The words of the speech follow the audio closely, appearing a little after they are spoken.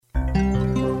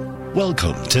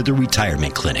Welcome to the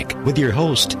Retirement Clinic with your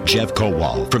host, Jeff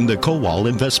Kowal from the Kowal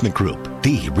Investment Group,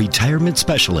 the retirement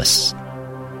specialists.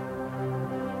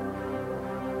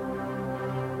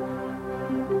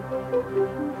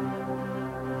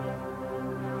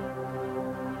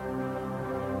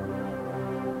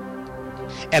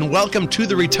 And welcome to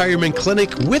the Retirement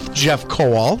Clinic with Jeff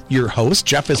Kowal, your host.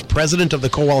 Jeff is president of the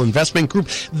Kowal Investment Group,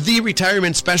 the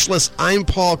retirement specialist. I'm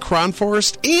Paul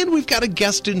Kronforst, and we've got a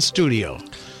guest in studio.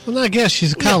 Well, not a guest.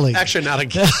 She's a colleague. Yeah, actually, not a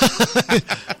guest.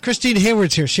 Christine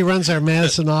Hayward's here. She runs our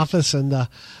Madison office and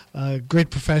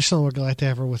great professional. We're glad to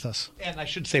have her with us. And I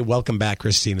should say welcome back,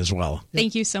 Christine, as well.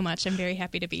 Thank you so much. I'm very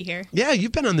happy to be here. Yeah,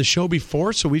 you've been on the show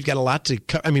before, so we've got a lot to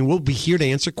I mean, we'll be here to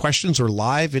answer questions. We're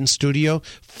live in studio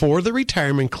for the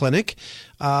Retirement Clinic.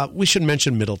 We should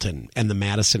mention Middleton and the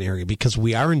Madison area because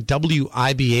we are in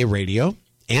WIBA radio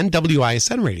and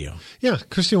WISN radio. Yeah,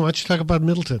 Christine, why don't you talk about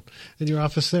Middleton and your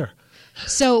office there?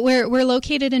 So we're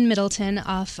located in Middleton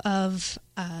off of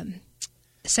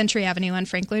Century Avenue on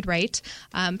Frank Lloyd Wright.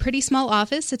 Pretty small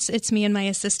office. It's me and my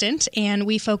assistant, and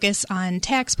we focus on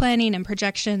tax planning and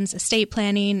projections, estate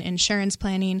planning, insurance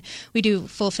planning. We do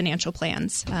full financial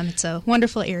plans. It's a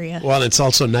wonderful area. Well, it's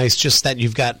also nice just that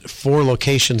you've got 4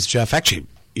 locations, Jeff. Actually,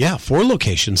 4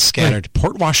 locations scattered. Right.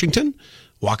 Port Washington,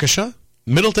 Waukesha,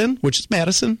 Middleton, which is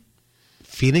Madison,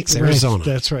 Phoenix, Arizona. Right,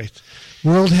 that's right.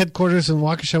 World headquarters in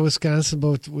Waukesha, Wisconsin.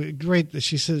 Both great.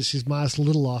 She says she's modest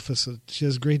little office. She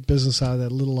has great business out of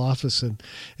that little office in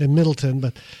Middleton.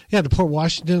 But yeah, the Port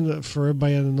Washington for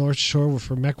everybody on the North Shore.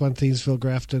 For Mequon, Thiensville,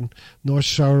 Grafton, North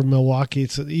Shore, Milwaukee.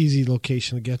 It's an easy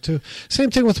location to get to. Same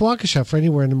thing with Waukesha for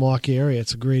anywhere in the Milwaukee area.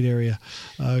 It's a great area,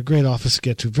 great office to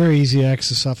get to. Very easy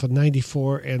access off of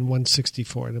 94 and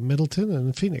 164 in Middleton and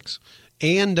in Phoenix.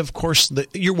 And, of course,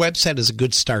 your website is a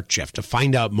good start, Jeff, to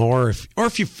find out more.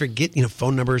 If you forget,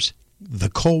 phone numbers,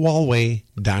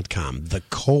 thekowalway.com.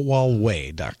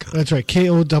 Thekowalway.com. That's right,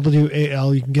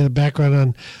 Kowal. You can get a background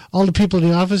on all the people in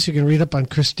the office. You can read up on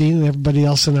Christine and everybody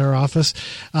else in our office.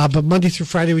 But Monday through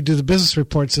Friday, we do the business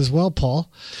reports as well, Paul.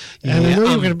 And I know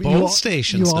you're going to both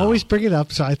stations. You always bring it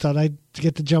up, so I thought I'd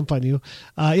get the jump on you.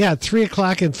 3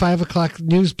 o'clock and 5 o'clock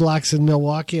news blocks in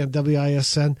Milwaukee on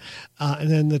WISN. And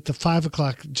then at the 5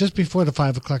 o'clock, just before the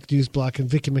 5 o'clock news block, and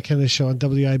Vicki McKenna's show on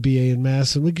WIBA in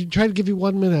Madison. We can try to give you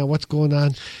 1 minute on what's going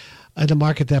on in the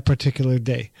market that particular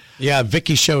day. Yeah,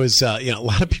 Vicki's show is, a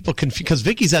lot of people confuse, because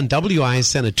Vicki's on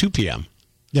WISN at 2 p.m.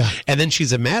 Yeah. And then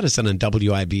she's in Madison on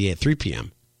WIBA at 3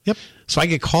 p.m. Yep. So I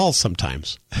get calls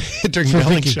sometimes during the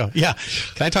Belling show. Yeah.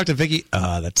 Can I talk to Vicki?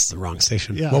 That's the wrong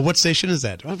station. Yeah. Well, what station is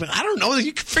that? I don't know.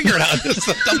 You can figure it out.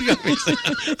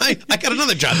 I got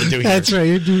another job to do here. That's right.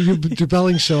 You do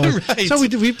Belling show. Right. So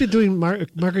we've been doing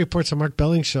market reports on Mark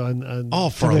Belling show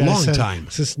for a long time.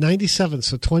 Since 97.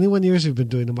 So 21 years we've been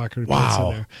doing the market reports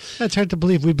on there. That's hard to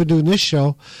believe. We've been doing this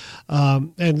show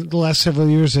and the last several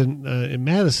years in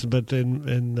Madison, but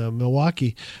in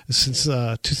Milwaukee since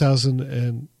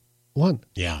 2001.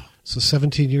 Yeah. So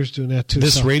 17 years doing that, too.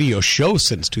 This radio show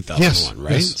since 2001,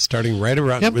 right? Yes. Starting right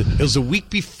around, It was a week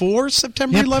before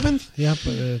September 11th? Yep.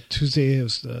 Tuesday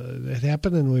it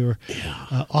happened, and we were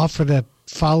off for that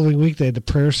following week. They had the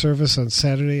prayer service on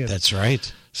Saturday. That's right.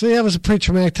 So, it was a pretty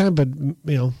traumatic time, but,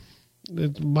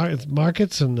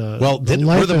 markets and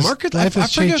life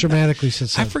has changed dramatically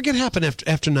since then. I forget happened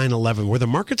after 9/11. Were the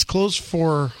markets closed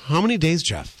for how many days,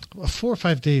 Jeff? 4 or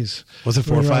 5 days. Was it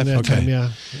 4 or 5? Okay. Time,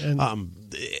 yeah. And,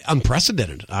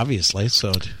 unprecedented, obviously.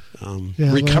 So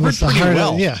recovered pretty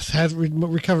well. Yes,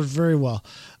 recovered very well.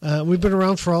 We've been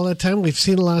around for all that time. We've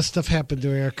seen a lot of stuff happen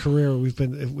during our career. We've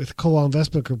been with Kowal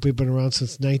Investment Group. We've been around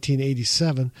since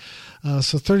 1987.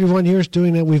 So 31 years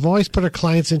doing that. We've always put our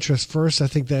clients' interest first. I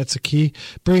think that's a key.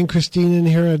 Bringing Christine in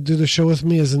here to do the show with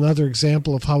me is another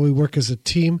example of how we work as a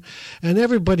team. And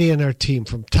everybody in our team,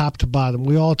 from top to bottom,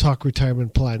 we all talk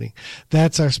retirement planning.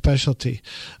 That's our specialty.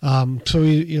 So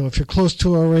if you're close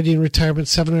to already in retirement,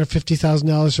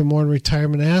 $750,000 or more in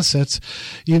retirement assets,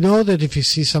 you know that if you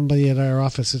see somebody at our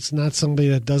office, it's not somebody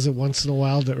that does it once in a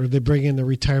while, or they bring in the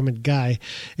retirement guy.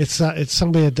 It's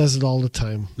somebody that does it all the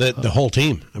time. The whole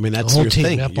team. I mean, that's the whole your team.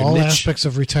 thing. Yep, all aspects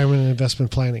of retirement and investment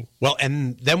planning. Well,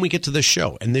 and then we get to this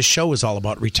show, and this show is all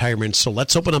about retirement. So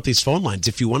let's open up these phone lines.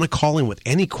 If you want to call in with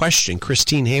any question,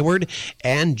 Christine Hayward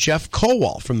and Jeff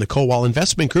Kowal from the Kowal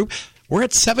Investment Group. We're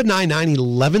at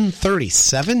 799-1130,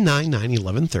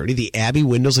 799-1130, the Abbey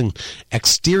Windows and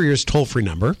Exteriors toll-free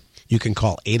number. You can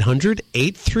call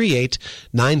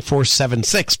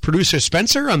 800-838-9476. Producer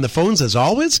Spencer on the phones, as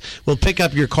always, will pick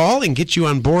up your call and get you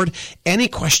on board any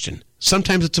question.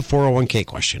 Sometimes it's a 401k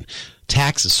question.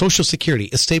 taxes, Social Security,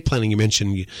 estate planning you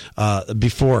mentioned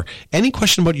before. Any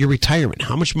question about your retirement?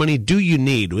 How much money do you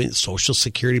need? Social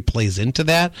Security plays into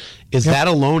that. Is that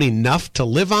alone enough to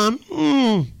live on?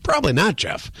 Probably not,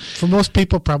 Jeff. For most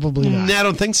people, probably not. I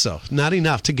don't think so. Not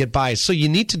enough to get by. So you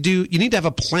need to have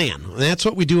a plan. And that's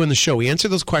what we do in the show. We answer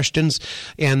those questions,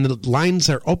 and the lines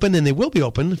are open, and they will be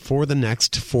open for the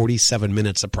next 47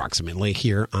 minutes approximately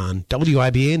here on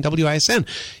WIBA and WISN.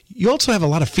 You also have a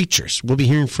lot of features. We'll be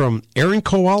hearing from Aaron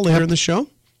Kowal later in the show.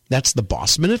 That's the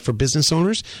Boss Minute for business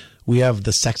owners. We have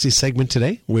the sexy segment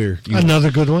today, another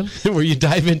good one, where you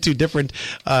dive into different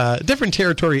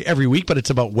territory every week, but it's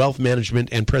about wealth management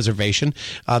and preservation.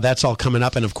 That's all coming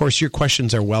up, and of course, your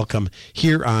questions are welcome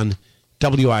here on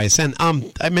WISN.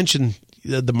 I mentioned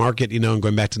the market, and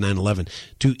going back to 9/11.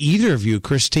 Do either of you,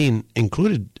 Christine,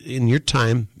 included in your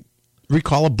time,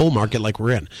 recall a bull market like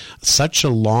we're in? Such a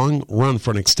long run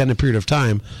for an extended period of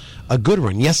time. A good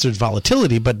run. Yes, there's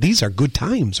volatility, but these are good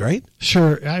times, right?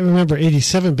 Sure. I remember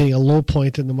 87 being a low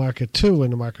point in the market, too, when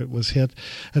the market was hit.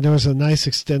 And there was a nice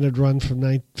extended run from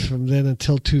then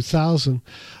until 2000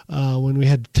 when we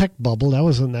had the tech bubble. That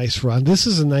was a nice run. This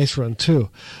is a nice run, too,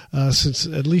 since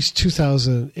at least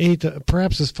 2008,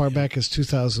 perhaps as far back as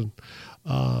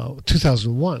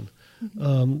 2001.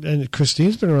 And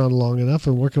Christine's been around long enough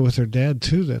and working with her dad,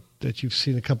 too, that you've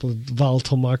seen a couple of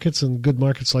volatile markets and good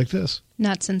markets like this.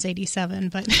 Not since 87,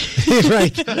 but...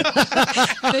 Right.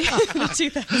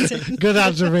 2000. Good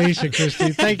observation,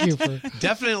 Christine. Thank you for...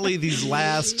 Definitely these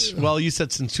last, you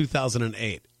said since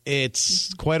 2008.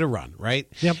 It's quite a run, right?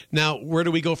 Yep. Now, where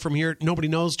do we go from here? Nobody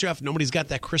knows, Jeff. Nobody's got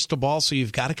that crystal ball, so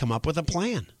you've got to come up with a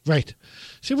plan. Right.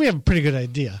 See, we have a pretty good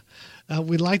idea.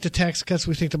 We like the tax cuts.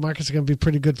 We think the markets are going to be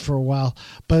pretty good for a while,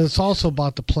 but it's also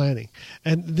about the planning.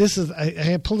 And this is,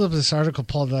 I pulled up this article,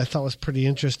 Paul, that I thought was pretty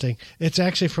interesting. It's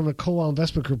actually from the Kowal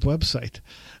Investment Group website.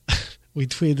 We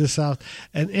tweeted this out.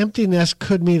 An empty nest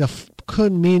could mean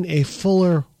a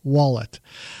fuller wallet.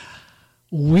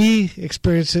 We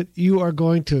experience it. You are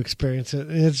going to experience it,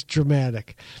 and it's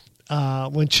dramatic.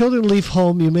 When children leave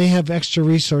home, you may have extra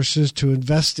resources to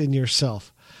invest in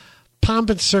yourself. Pomp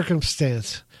and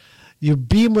circumstance. You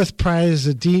beam with pride as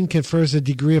the dean confers a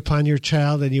degree upon your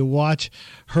child, and you watch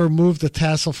her move the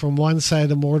tassel from one side of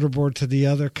the mortarboard to the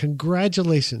other.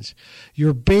 Congratulations.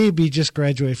 Your baby just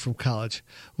graduated from college.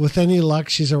 With any luck,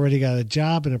 she's already got a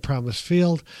job in a promised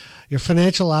field. Your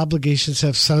financial obligations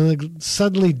have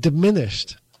suddenly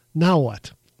diminished. Now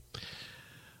what?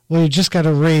 Well, you just got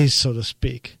a raise, so to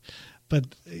speak.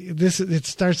 But it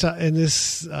starts out, and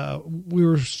we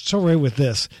were so right with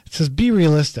this. It says, be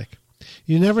realistic.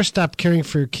 You never stop caring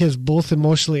for your kids, both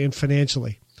emotionally and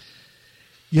financially.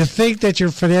 You think that your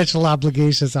financial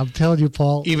obligations, I'm telling you,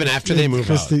 Paul. Even after they move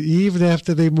out. Even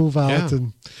after they move out.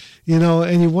 Yeah.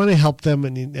 And you want to help them,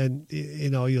 and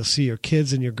you'll see your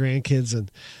kids and your grandkids,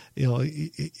 and,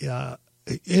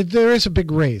 there is a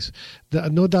big raise.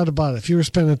 No doubt about it. If you were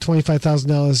spending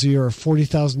 $25,000 a year or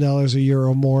 $40,000 a year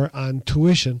or more on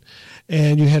tuition,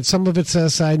 and you had some of it set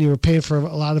aside and you were paying for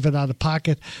a lot of it out of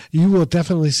pocket, you will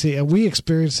definitely see. And we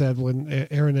experienced that when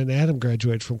Aaron and Adam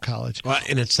graduated from college. Well,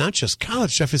 and it's not just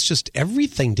college, Jeff. It's just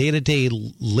everything, day-to-day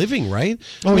living, right?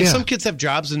 Some kids have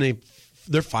jobs and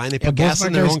they're fine. They put gas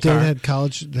in their own car. They had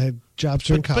jobs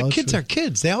during college. But kids are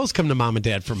kids. They always come to mom and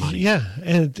dad for money. Yeah,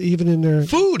 and even in their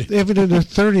food, even in their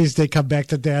 30s, they come back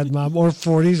to dad, and mom, or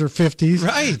 40s or 50s.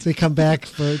 Right, they come back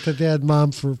to dad,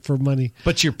 mom for money.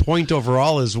 But your point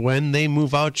overall is when they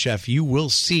move out, Jeff, you will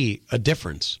see a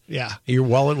difference. Yeah, your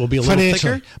wallet will be a little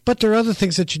thicker. But there are other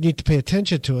things that you need to pay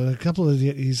attention to, and a couple of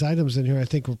these items in here I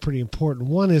think were pretty important.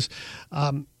 One is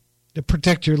to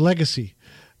protect your legacy.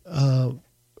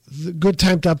 The good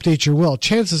time to update your will.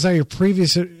 Chances are your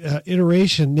previous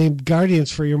iteration named guardians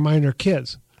for your minor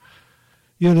kids.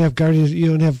 You don't have guardians. You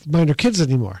don't have minor kids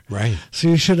anymore. Right. So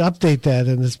you should update that.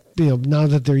 And now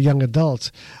that they're young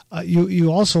adults,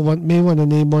 you also may want to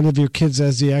name one of your kids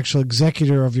as the actual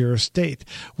executor of your estate,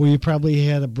 where you probably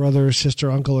had a brother or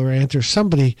sister, uncle or aunt or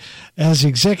somebody as the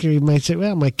executor. You might say,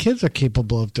 "Well, my kids are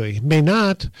capable of doing it." May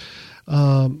not.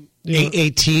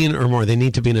 18 or more. They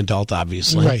need to be an adult,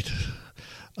 obviously. Right.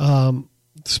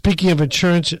 Speaking of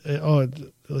insurance,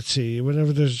 let's see.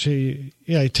 Whenever you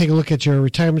take a look at your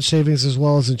retirement savings as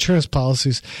well as insurance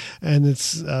policies, and it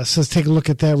says take a look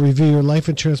at that. Review your life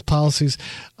insurance policies,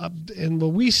 and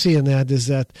what we see in that is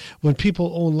that when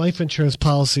people own life insurance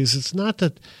policies, it's not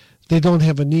that they don't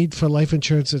have a need for life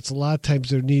insurance. It's a lot of times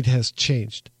their need has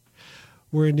changed.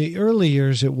 Where in the early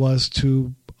years it was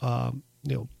to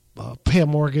pay a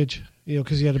mortgage,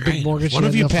 because you had a big mortgage. One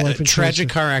of you had enough life a insurance. tragic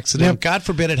car accident. Yep. God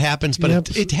forbid it happens, but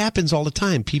it happens all the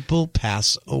time. People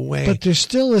pass away. But there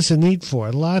still is a need for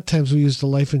it. A lot of times we use the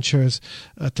life insurance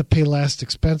to pay last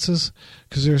expenses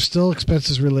because there are still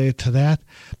expenses related to that.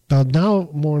 But now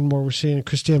more and more we're seeing, and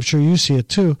Christy, I'm sure you see it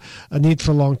too, a need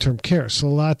for long-term care. So a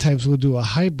lot of times we'll do a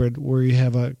hybrid where you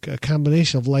have a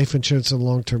combination of life insurance and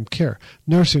long-term care,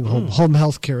 nursing home, home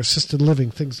health care, assisted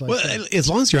living, things like that. Well, as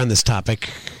long as you're on this topic,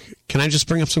 can I just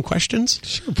bring up some questions?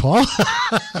 Sure, Paul.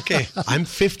 Okay, I'm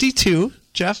 52,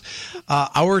 Jeff.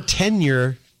 Our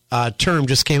 10-year term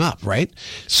just came up, right?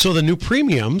 So the new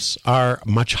premiums are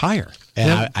much higher. And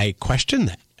Yep. I questioned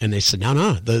that. And they said,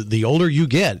 no, the older you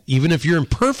get, even if you're in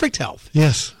perfect health,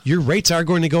 Yes. your rates are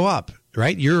going to go up,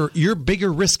 right? You're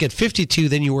bigger risk at 52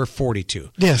 than you were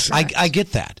 42. Yes. I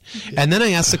get that. And then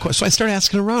I asked the question. So I started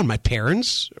asking around. My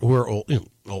parents, who are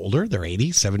older, they're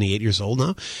 80, 78 years old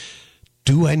now.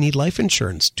 Do I need life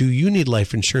insurance? Do you need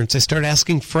life insurance? I started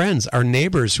asking friends, our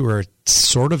neighbors who are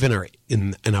sort of in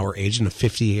our age, in a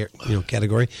 50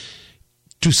 category.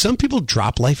 Do some people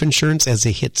drop life insurance as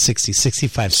they hit 60,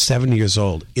 65, 70 years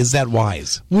old? Is that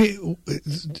wise? You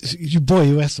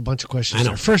asked a bunch of questions. I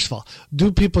know. There. First of all,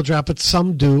 do people drop it?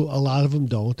 Some do. A lot of them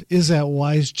don't. Is that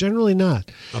wise? Generally not.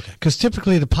 Okay. Because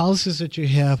typically the policies that you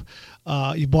have,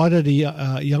 you bought at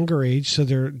a younger age, so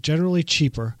they're generally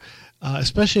cheaper.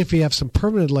 Especially if you have some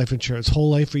permanent life insurance,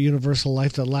 whole life or universal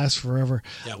life that lasts forever.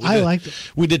 Yeah,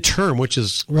 we did term, which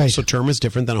is right. So term is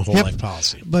different than a whole life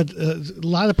policy. But a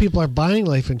lot of people are buying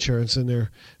life insurance in their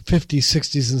 50s,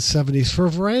 60s, and 70s for a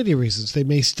variety of reasons. They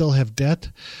may still have debt.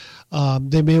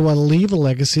 They may want to leave a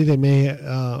legacy. They may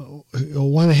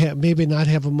want to maybe not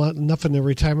have enough in their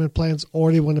retirement plans,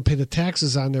 or they want to pay the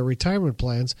taxes on their retirement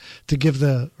plans to give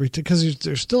because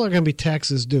there still are going to be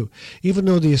taxes due. Even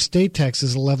though the estate tax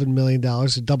is $11 million,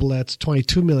 double that's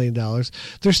 $22 million,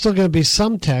 there's still going to be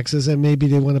some taxes, and maybe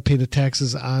they want to pay the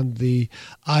taxes on the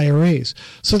IRAs.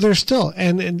 So there's still,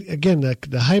 and again,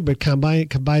 the hybrid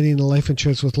combining the life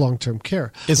insurance with long-term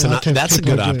care. That's a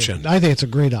good option. I think it's a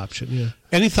great option, yeah.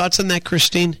 Any thoughts on that,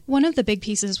 Christine? One of the big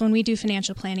pieces when we do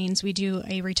financial plannings, we do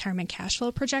a retirement cash flow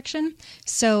projection.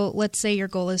 So let's say your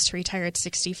goal is to retire at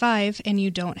 65 and you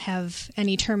don't have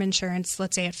any term insurance,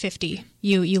 let's say at 50.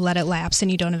 You let it lapse and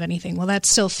you don't have anything. Well,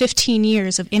 that's still 15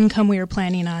 years of income we were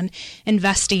planning on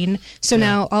investing. So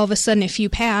now all of a sudden if you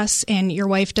pass and your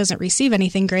wife doesn't receive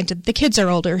anything, granted the kids are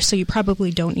older, so you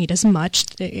probably don't need as much.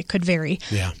 It could vary.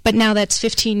 Yeah. But now that's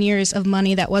 15 years of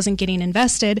money that wasn't getting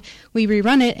invested. We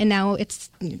rerun it and now it's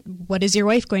what is your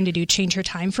wife going to do? Change her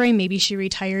time frame? Maybe she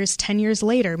retires 10 years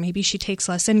later. Maybe she takes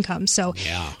less income. So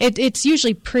it's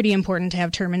usually pretty important to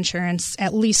have term insurance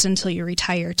at least until you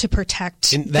retire to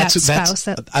protect that spouse.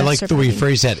 I like the way you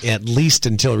phrase that, at least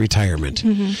until retirement.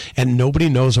 Mm-hmm. And nobody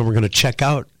knows when we're going to check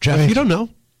out. Jeff, right. You don't know.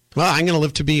 Well, I'm going to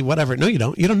live to be whatever. No, you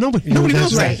don't. You don't know. Nobody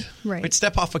knows that. Right.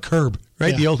 Step off a curb,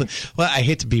 right? Yeah. Well, I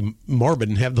hate to be morbid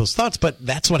and have those thoughts, but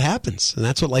that's what happens. And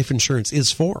that's what life insurance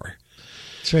is for.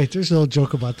 That's right. There's no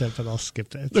joke about that, but I'll skip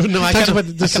that. No, I kind of want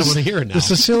to hear it now. The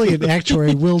Sicilian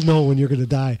actuary will know when you're going to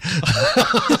die.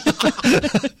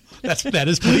 That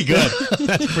is pretty good.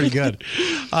 That's pretty good.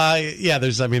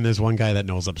 There's one guy that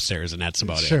knows upstairs, and that's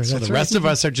about it. So the rest of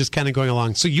us are just kind of going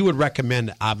along. So you would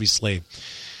recommend, obviously,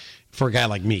 for a guy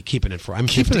like me, keeping it for. I'm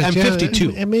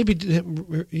 52. And maybe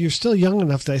you're still young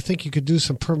enough that I think you could do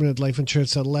some permanent life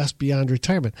insurance that lasts beyond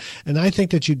retirement. And I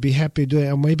think that you'd be happy to do it,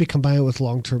 or maybe combine it with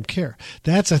long-term care.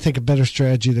 That's, I think, a better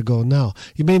strategy to go now.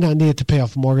 You may not need it to pay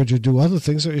off a mortgage or do other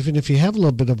things, or even if you have a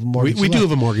little bit of a mortgage. We do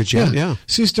have a mortgage, yeah.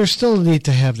 See, there's still a need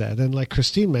to have that. And like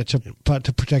Christine mentioned,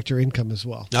 to protect your income as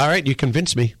well. All right, you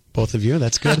convinced me, both of you.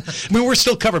 That's good. I mean, we're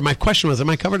still covered. My question was, am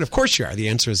I covered? Of course you are. The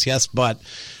answer is yes, but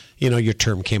your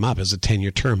term came up as a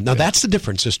 10-year term. Now, that's the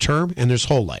difference. There's term and there's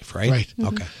whole life, right? Right. Mm-hmm.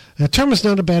 Okay. Now, term is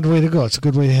not a bad way to go. It's a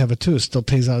good way to have it, too. It still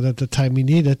pays out at the time you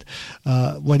need it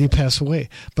when you pass away.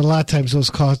 But a lot of times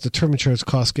the term insurance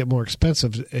costs get more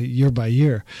expensive year by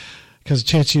year because the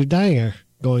chances of you dying are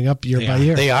going up year by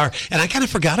year. They are. And I kind of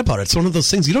forgot about it. It's one of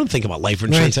those things. You don't think about life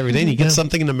insurance every day, and you get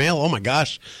something in the mail. Oh, my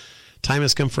gosh. Time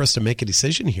has come for us to make a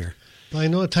decision here. Well, I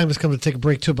know the time has come to take a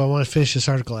break, too, but I want to finish this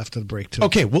article after the break, too.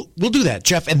 Okay, we'll do that,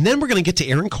 Jeff. And then we're going to get to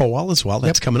Aaron Kowal as well.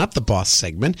 That's coming up, the boss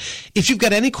segment. If you've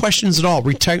got any questions at all,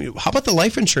 how about the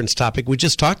life insurance topic we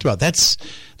just talked about?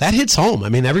 That hits home. I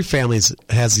mean, every family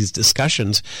has these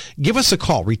discussions. Give us a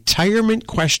call. Retirement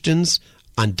questions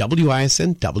on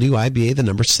WISN, WIBA, the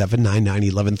number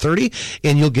 799-1130,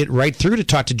 and you'll get right through to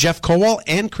talk to Jeff Kowal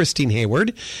and Christine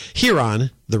Hayward here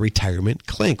on the Retirement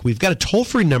Clink. We've got a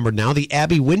toll-free number now, the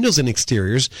Abbey Windows and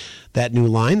Exteriors. That new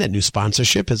line, that new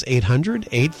sponsorship is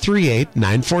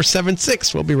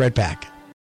 800-838-9476. We'll be right back.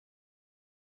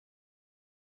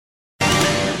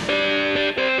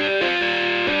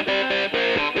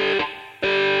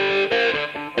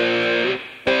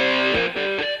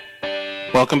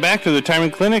 Welcome back to the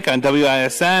Retirement Clinic on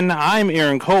WISN. I'm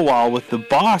Aaron Kowal with the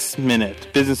Boss Minute,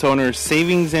 Business Owner's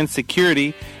Savings and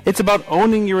Security. It's about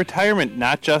owning your retirement,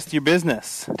 not just your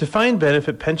business. Defined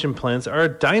benefit pension plans are a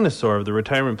dinosaur of the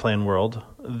retirement plan world.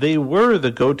 They were the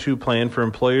go-to plan for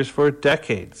employers for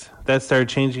decades. That started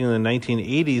changing in the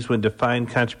 1980s when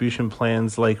defined contribution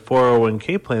plans like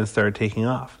 401k plans started taking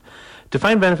off.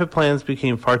 Defined benefit plans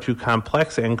became far too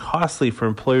complex and costly for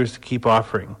employers to keep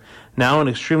offering. Now, an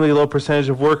extremely low percentage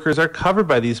of workers are covered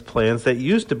by these plans that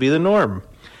used to be the norm.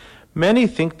 Many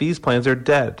think these plans are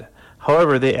dead.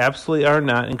 However, they absolutely are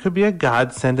not and could be a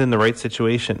godsend in the right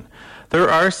situation. There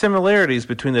are similarities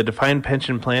between the defined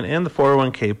pension plan and the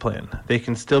 401k plan. They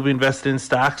can still be invested in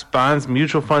stocks, bonds,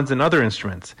 mutual funds, and other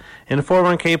instruments. In a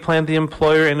 401k plan, the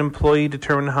employer and employee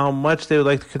determine how much they would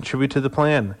like to contribute to the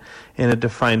plan. In a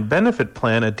defined benefit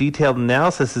plan, a detailed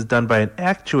analysis is done by an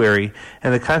actuary,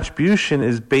 and the contribution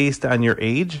is based on your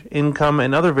age, income,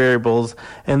 and other variables,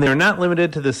 and they are not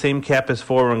limited to the same cap as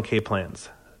 401k plans.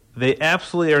 They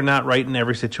absolutely are not right in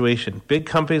every situation. Big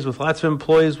companies with lots of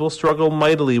employees will struggle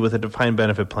mightily with a defined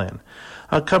benefit plan.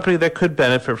 A company that could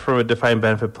benefit from a defined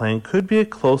benefit plan could be a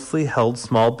closely held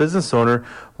small business owner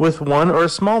with one or a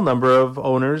small number of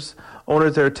owners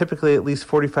that are typically at least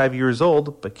 45 years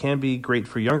old, but can be great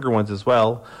for younger ones as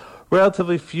well,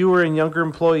 relatively fewer and younger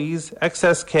employees,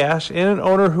 excess cash, and an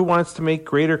owner who wants to make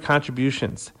greater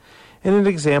contributions. In an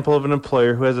example of an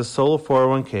employer who has a solo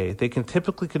 401k, they can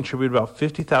typically contribute about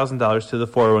 $50,000 to the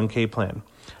 401k plan.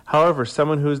 However,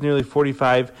 someone who is nearly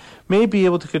 45 may be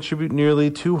able to contribute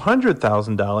nearly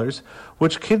 $200,000,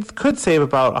 which could save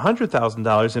about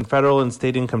 $100,000 in federal and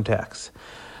state income tax.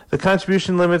 The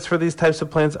contribution limits for these types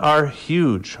of plans are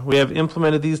huge. We have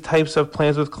implemented these types of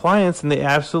plans with clients, and they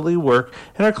absolutely work,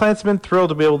 and our clients have been thrilled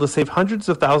to be able to save hundreds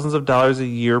of thousands of dollars a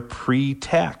year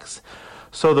pre-tax.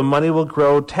 So the money will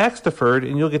grow tax deferred,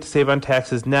 and you'll get to save on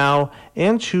taxes now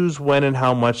and choose when and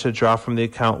how much to draw from the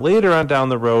account later on down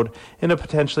the road in a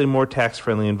potentially more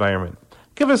tax-friendly environment.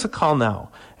 Give us a call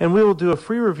now, and we will do a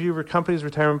free review of your company's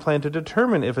retirement plan to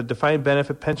determine if a defined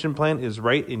benefit pension plan is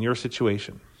right in your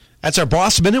situation. That's our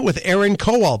Boss Minute with Aaron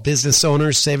Kowal, Business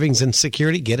Owners, Savings and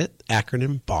Security. Get it?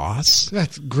 Acronym BOSS.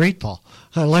 That's great, Paul.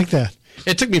 I like that.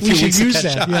 It took me a few weeks to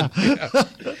catch on. Yeah.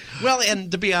 Well,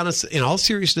 and to be honest, in all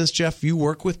seriousness, Jeff, you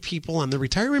work with people on the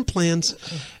retirement plans,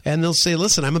 and they'll say,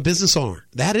 listen, I'm a business owner.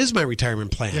 That is my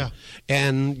retirement plan. Yeah.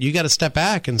 And you got to step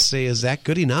back and say, is that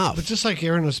good enough? But just like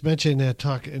Aaron was mentioning that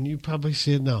talk, and you probably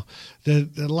see it now, a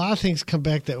lot of things come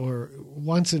back that were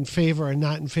once in favor and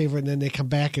not in favor, and then they come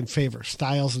back in favor,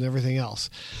 styles and everything else.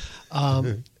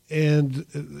 And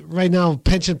right now,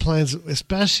 pension plans,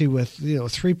 especially with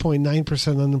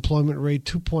 3.9% unemployment rate,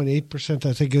 2.8%,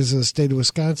 I think, is in the state of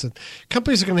Wisconsin,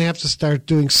 companies are going to have to start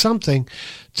doing something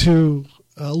to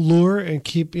lure and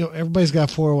keep. Everybody's got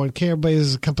 401k, everybody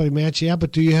has a company match, yeah,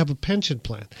 but do you have a pension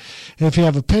plan? And if you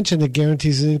have a pension that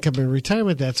guarantees an income in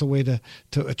retirement, that's a way to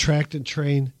attract and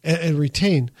train and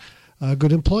retain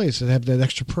good employees that have that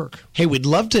extra perk. Hey, we'd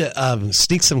love to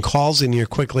sneak some calls in here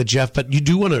quickly, Jeff, but you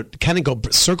do want to kind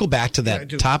of circle back to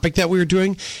that topic that we were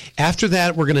doing. After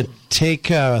that, we're going to take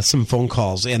some phone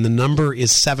calls, and the number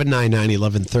is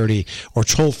 799-1130 or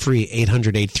toll-free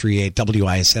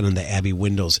 800-838-WISN on the Abbey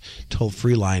Windows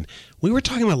toll-free line. We were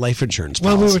talking about life insurance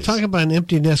policies. Well, we were talking about an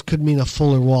empty nest could mean a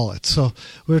fuller wallet. So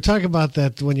we were talking about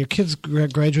that when your kids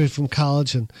graduate from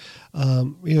college and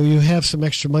you have some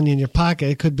extra money in your pocket.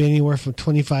 It could be anywhere from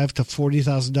 $25,000 to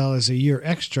 $40,000 a year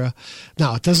extra.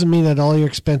 Now, it doesn't mean that all your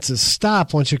expenses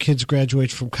stop once your kids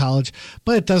graduate from college,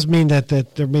 but it does mean that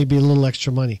there may be a little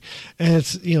extra money. And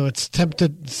it's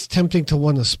tempting to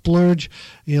want to splurge.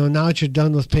 Now that you're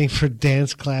done with paying for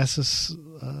dance classes,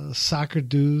 soccer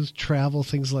dues, travel,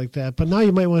 things like that. But now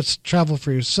you might want to travel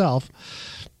for yourself.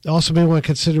 Also may want to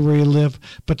consider where you live.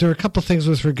 But there are a couple of things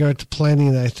with regard to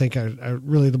planning that I think are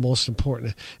really the most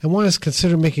important. And one is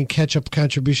consider making catch-up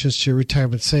contributions to your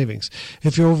retirement savings.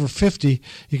 If you're over 50,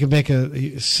 you can make a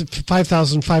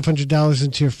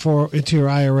 $5,500 into your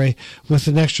IRA with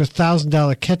an extra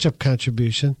 $1,000 catch-up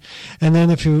contribution. And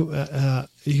then if you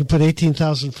You can put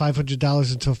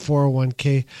 $18,500 into a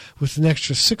 401k with an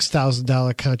extra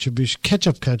 $6,000 contribution,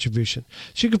 catch-up contribution.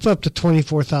 So you can put up to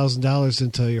 $24,000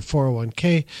 into your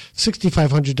 401k,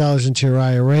 $6,500 into your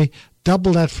IRA.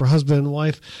 Double that for husband and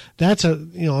wife. That's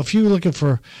if you're looking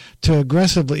to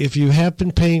aggressively, if you have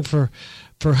been paying for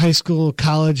high school,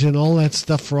 college, and all that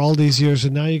stuff for all these years,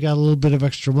 and now you got a little bit of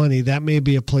extra money, that may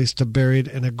be a place to bury it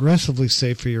and aggressively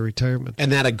save for your retirement.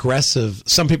 And that aggressive,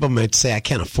 some people might say, I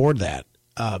can't afford that.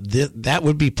 That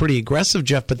would be pretty aggressive,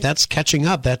 Jeff, but that's catching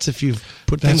up. That's if you've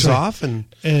put things off. And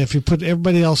if you put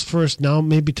everybody else first, now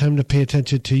may be time to pay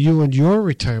attention to you and your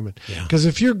retirement. Because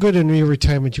if you're good in your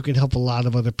retirement, you can help a lot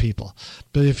of other people.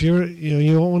 But if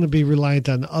you don't want to be reliant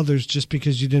on others just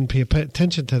because you didn't pay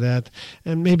attention to that,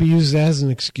 and maybe use that as an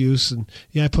excuse. And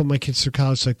I put my kids through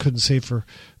college, so I couldn't save for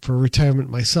retirement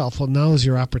myself. Well, now is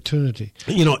your opportunity.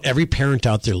 Every parent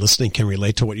out there listening can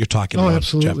relate to what you're talking about. Oh,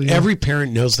 absolutely. Jeff. Every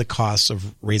parent knows the costs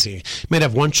of raising. You might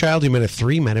have one child, you might have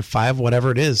three, you might have five,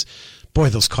 whatever it is. Boy,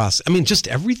 those costs. I mean, just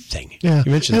everything. Yeah.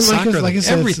 You mentioned soccer, like I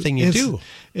said, everything you do.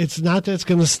 It's not that it's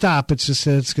going to stop. It's just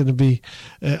that it's going to be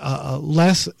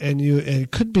less, and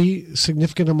it could be a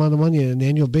significant amount of money on an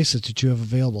annual basis that you have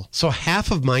available. So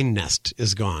half of my nest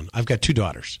is gone. I've got two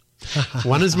daughters.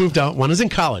 One has moved out. One is in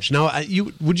college. Now,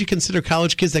 would you consider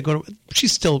college kids that go to?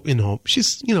 She's still in home.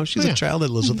 She's a child that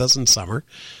lives with us in summer.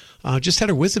 Just had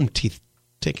her wisdom teeth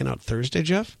taken out Thursday,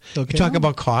 Jeff. Okay. You talk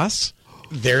about costs.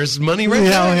 There's money right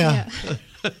there. Yeah.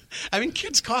 I mean,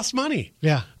 kids cost money.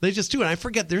 Yeah. They just do. And I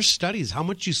forget, there's studies how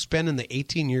much you spend in the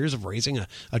 18 years of raising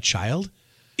a child.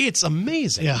 It's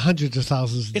amazing. Yeah, hundreds of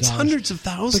thousands of dollars. It's hundreds of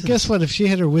thousands. But guess what? If she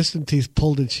had her wisdom teeth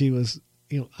pulled and she was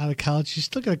out of college, she's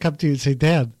still going to come to you and say,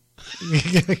 Dad,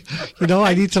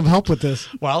 I need some help with this.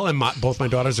 Well, and both my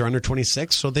daughters are under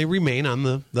 26, so they remain on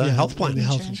the health plan. The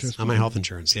health insurance. On my health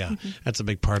insurance, yeah. Mm-hmm. That's a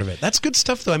big part of it. That's good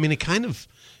stuff, though. I mean, it kind of,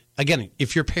 again,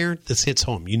 if you're a parent, this hits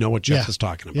home. You know what Jeff is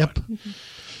talking about. Yep.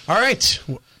 Mm-hmm. All right.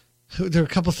 There are a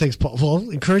couple of things, Paul. Well,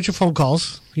 encourage your phone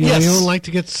calls. You don't like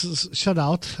to get shut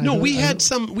out. No, we had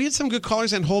some good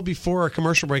callers on hold before our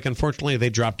commercial break. Unfortunately, they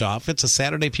dropped off. It's a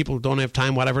Saturday. People don't have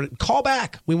time, whatever. Call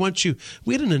back. We want you.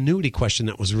 We had an annuity question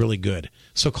that was really good.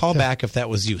 So call back if that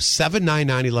was you.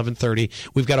 799-1130.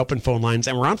 We've got open phone lines,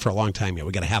 and we're on for a long time yet.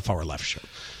 We got a half hour left. Show.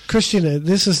 Christina,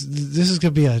 this is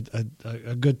going to be a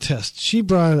good test. She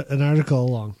brought an article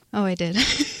along. Oh, I did.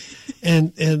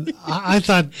 And I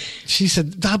thought, she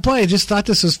said, boy, I just thought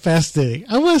this was fascinating.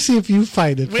 I want to see if you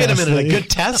find it fascinating. Wait a minute, a good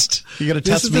test? You're going to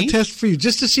test me? This is a test for you,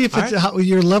 just to see if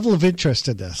your level of interest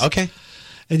in this. Okay.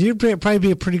 And you'd probably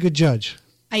be a pretty good judge.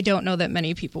 I don't know that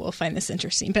many people will find this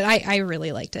interesting, but I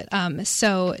really liked it.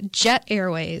 So Jet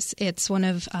Airways, it's one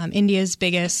of India's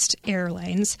biggest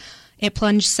airlines. It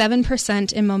plunged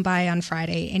 7% in Mumbai on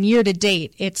Friday, and year to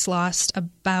date, it's lost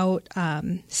about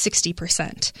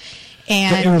 60%.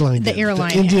 And the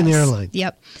Indian airline.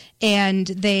 Yep. And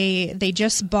they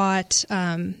just bought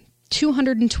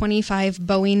 225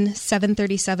 Boeing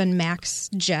 737 MAX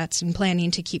jets and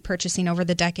planning to keep purchasing over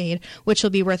the decade, which will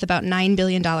be worth about $9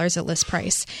 billion at list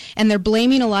price. And they're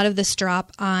blaming a lot of this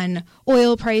drop on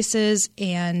oil prices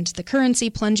and the currency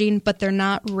plunging, but they're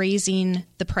not raising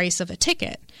the price of a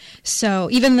ticket. So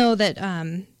even though that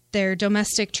their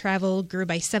domestic travel grew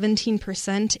by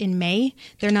 17% in May,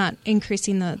 they're not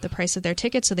increasing the price of their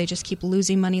tickets, so they just keep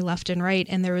losing money left and right.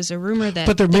 And there was a rumor that...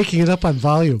 But they're making it up on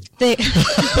volume. But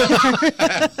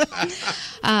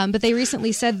they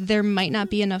recently said there might not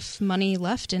be enough money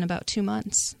left in about 2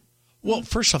 months. Well,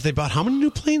 first off, they bought how many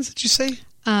new planes did you say?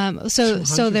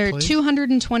 So they're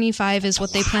 225 is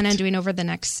what they plan on doing over the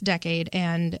next decade,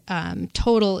 and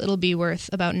total it'll be worth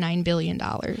about $9 billion.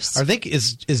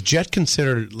 Is Jet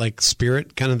considered like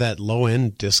Spirit, kind of that low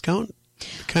end discount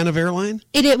kind of airline?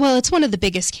 It's one of the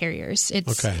biggest carriers.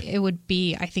 It would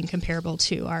be, I think, comparable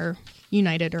to our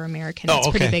United or American. It's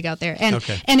pretty big out there,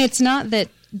 and it's not that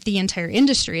the entire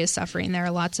industry is suffering. There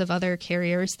are lots of other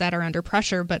carriers that are under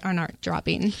pressure but are not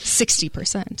dropping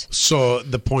 60%. So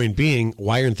the point being,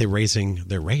 why aren't they raising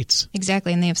their rates?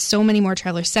 Exactly, and they have so many more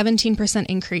travelers. 17%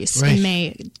 increase in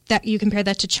May. That you compare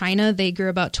that to China, they grew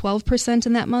about 12%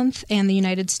 in that month, and the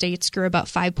United States grew about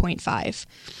 5.5%.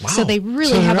 Wow. So they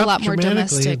really have a lot more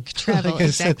domestic travel. Like I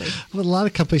said, a lot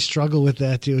of companies struggle with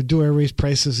that. Do I raise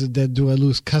prices and then do I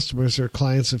lose customers or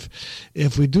clients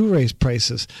if we do raise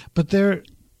prices? But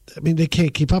they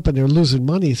can't keep up and they're losing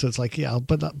money. So it's like,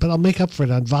 but I'll make up for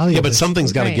it on volume. Yeah, but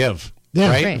something's got to give. Yeah,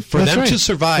 right? For them to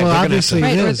survive, well, they're going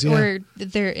to have to. Or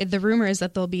the rumor is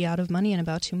that they'll be out of money in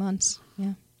about 2 months.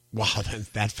 Yeah. Wow,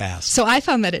 that fast. So I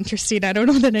found that interesting. I don't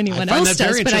know that anyone else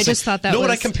does, but I just thought that was... You know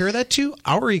what I compare that to?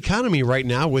 Our economy right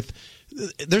now with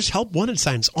There's help wanted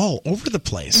signs all over the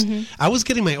place. I was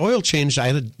getting my oil changed. I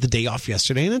had the day off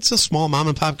yesterday, and it's a small mom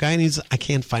and pop guy, and I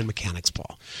can't find mechanics,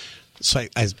 Paul. So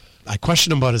I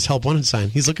questioned him about his help wanted sign.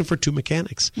 He's looking for 2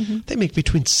 mechanics. They make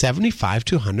between $75,000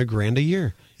 to $100,000 a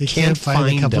year. You can't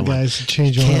find a couple guys to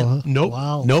change oil. Huh? Nope.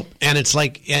 Wow. Nope. And it's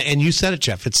like, and you said it,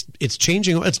 Jeff. It's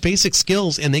changing. It's basic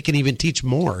skills, and they can even teach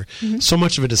more. So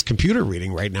much of it is computer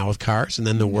reading right now with cars, and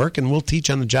then the work, and we'll teach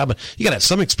on the job. But you got to have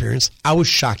some experience. I was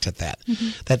shocked at that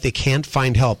they can't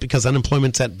find help because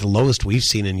unemployment's at the lowest we've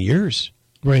seen in years.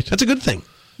 Right. That's a good thing.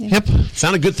 Yep. It's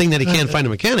not a good thing that he can't find a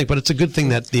mechanic, but it's a good thing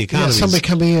that the economy. Somebody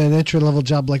coming in an entry-level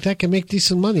job like that can make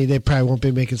decent money. They probably won't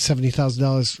be making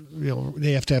 $70,000.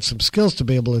 They have to have some skills to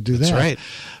be able to do that. That's right.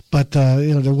 But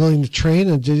they're willing to train,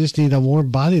 and they just need a warm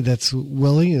body that's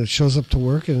willing and shows up to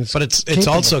work. And but it's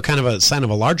also kind of a sign of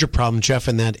a larger problem, Jeff,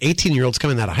 in that 18-year-olds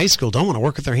coming out of high school don't want to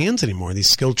work with their hands anymore. These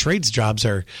skilled trades jobs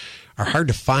are hard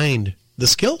to find the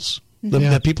skills.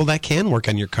 The people that can work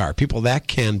on your car, people that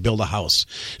can build a house.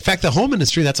 In fact, the home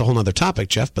industry, that's a whole other topic,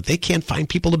 Jeff, but they can't find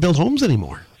people to build homes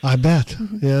anymore. I bet.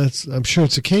 Yeah, I'm sure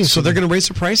it's a case. So they're going to raise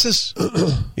the prices.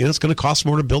 It's going to cost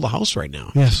more to build a house right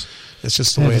now. Yes. It's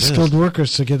just the way it is. Skilled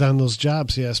workers to get on those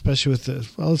jobs, especially with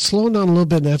it's slowing down a little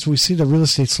bit, and that's we see the real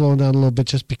estate slowing down a little bit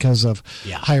just because of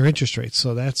higher interest rates.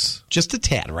 So that's just a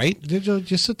tad, right?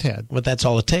 Just a tad. But that's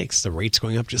all it takes. The rate's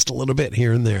going up just a little bit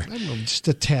here and there. I don't know, just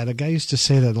a tad. A guy used to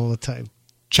say that all the time.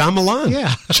 John Milan.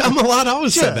 Yeah. John Milan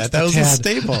always said that. That was a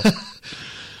staple.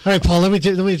 All right, Paul, let me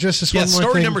address this one more thing.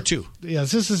 Story number 2.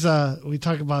 Yes, this is, we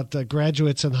talk about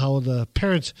graduates and how the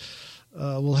parents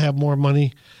will have more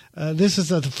money. This is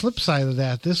the flip side of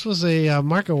that. This was a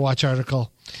Market Watch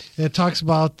article. It talks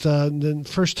about the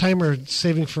first-timer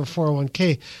saving for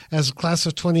 401k. As the class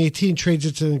of 2018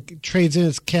 trades in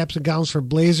its caps and gowns for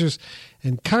blazers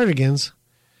and cardigans,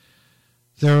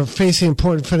 they're facing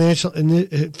important financial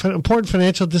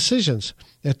decisions.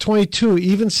 At 22,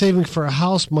 even saving for a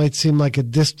house might seem like a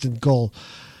distant goal.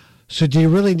 So do you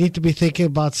really need to be thinking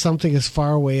about something as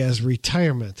far away as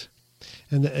retirement?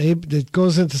 And it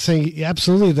goes into saying,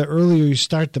 absolutely, the earlier you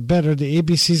start, the better. The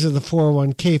ABCs of the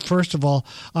 401k, first of all,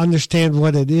 understand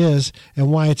what it is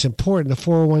and why it's important. The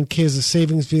 401k is a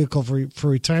savings vehicle for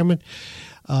retirement.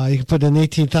 You can put in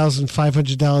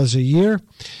 $18,500 a year.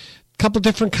 Couple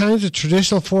different kinds of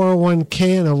traditional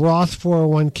 401k and a Roth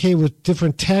 401k with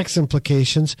different tax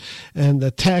implications. And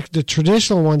the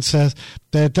traditional one says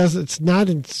that it's not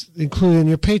included in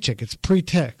your paycheck. It's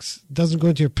pre-tax. It doesn't go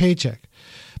into your paycheck.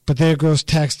 But then it grows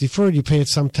tax deferred. You pay it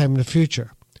sometime in the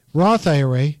future. Roth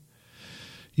IRA,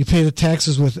 you pay the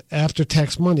taxes with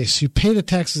after-tax money. So you pay the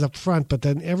taxes up front, but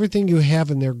then everything you have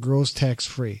in there grows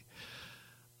tax-free.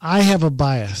 I have a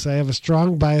bias. I have a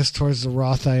strong bias towards the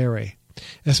Roth IRA.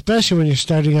 Especially when you're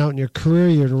starting out in your career,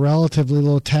 you're in a relatively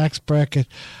low tax bracket.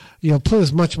 Put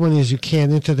as much money as you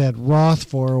can into that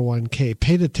Roth 401k.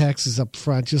 Pay the taxes up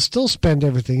front. You'll still spend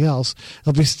everything else.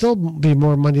 It'll still be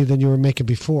more money than you were making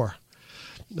before.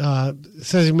 It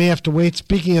says you may have to wait.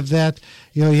 Speaking of that,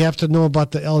 you have to know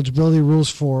about the eligibility rules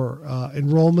for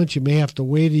enrollment. You may have to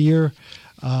wait a year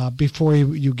before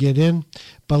you get in.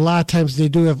 But a lot of times they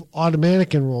do have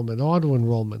automatic enrollment, auto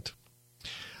enrollment.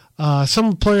 Some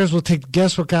employers will take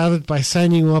guesswork out of it by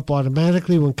signing you up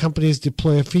automatically. When companies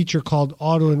deploy a feature called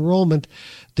auto enrollment,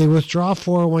 they withdraw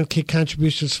 401k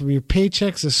contributions from your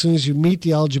paychecks as soon as you meet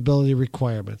the eligibility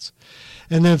requirements.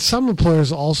 And then some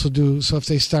employers also do, so if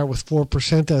they start with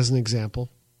 4% as an example,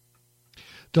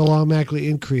 they'll automatically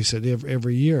increase it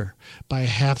every year by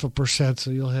 0.5%.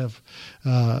 So you'll have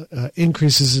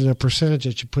increases in a percentage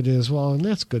that you put in as well, and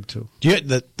that's good too.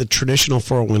 The traditional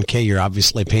 401k, you're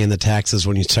obviously paying the taxes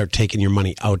when you start taking your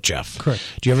money out, Jeff. Correct.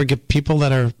 Do you ever get people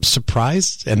that are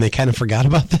surprised and they kind of forgot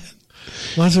about that?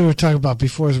 Well, that's what we were talking about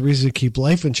before is a reason to keep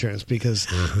life insurance because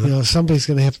somebody's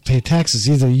going to have to pay taxes,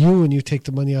 either you when you take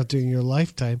the money out during your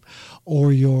lifetime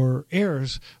or your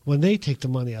heirs when they take the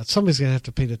money out. Somebody's going to have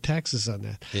to pay the taxes on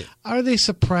that. Yeah. Are they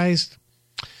surprised?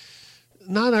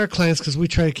 Not our clients because we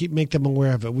try to make them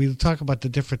aware of it. We talk about the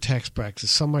different tax brackets.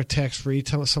 Some are tax-free,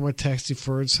 some are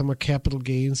tax-deferred, some are capital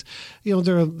gains.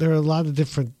 There are a lot of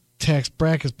different tax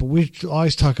brackets, but we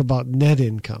always talk about net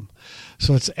income.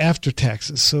 So it's after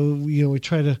taxes. So, we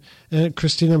try to, and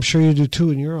Christine, I'm sure you do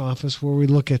too in your office, where we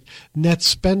look at net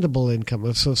spendable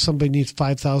income. So if somebody needs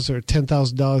 $5,000 or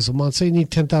 $10,000 a month, say you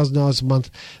need $10,000 a month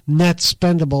net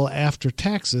spendable after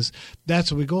taxes,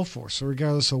 that's what we go for. So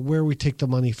regardless of where we take the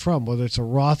money from, whether it's a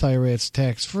Roth IRA, it's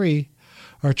tax-free,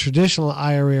 or a traditional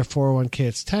IRA or 401k,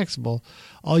 it's taxable,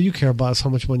 all you care about is how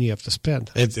much money you have to spend.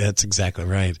 That's exactly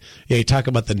right. Yeah, you talk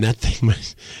about the net thing. My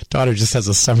daughter just has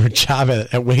a summer job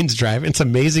at Wayne's Drive. It's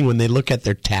amazing when they look at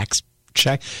their tax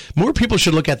check. More people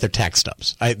should look at their tax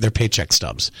stubs, their paycheck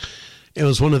stubs. It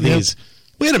was one of these.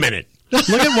 Wait a minute.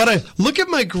 Look at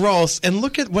my gross and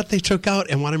look at what they took out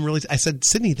and what I'm really. I said,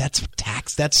 Sydney, that's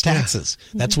tax. That's taxes.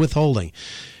 Yeah. That's withholding.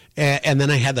 And then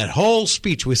I had that whole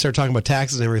speech. We started talking about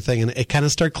taxes and everything, and it kind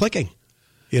of started clicking.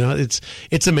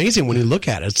 It's amazing when you look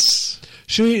at it.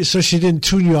 So she didn't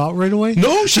tune you out right away?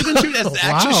 No, she didn't tune out.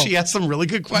 Actually, Wow. She asked some really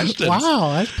good questions.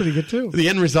 Wow, that's pretty good too. The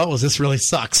end result was this really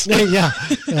sucks. Yeah,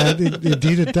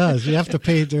 indeed it does. You have to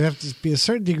pay. There have to be a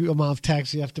certain amount of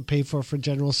tax you have to pay for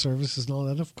general services and all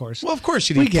that, of course. Well, of course,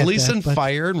 you need police and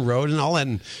fire and road and all that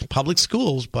and public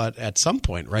schools, but at some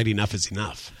point, right, enough is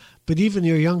enough. But even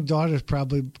your young daughter's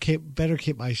probably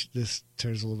this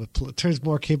turns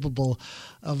more capable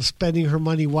of spending her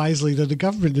money wisely than the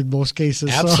government in most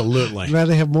cases. Absolutely. So I'd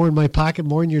rather have more in my pocket,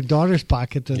 more in your daughter's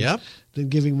pocket than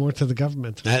giving more to the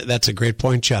government. That's a great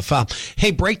point, Jeff. Hey,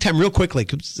 break time real quickly.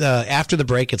 After the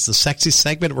break, it's the sexy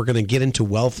segment. We're going to get into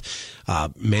wealth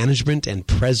management and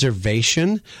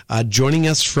preservation. Joining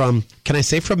us from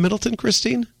Middleton,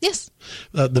 Christine? Yes.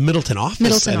 The Middleton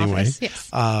office, anyway. Office,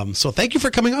 yes. So thank you for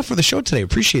coming off for the show today.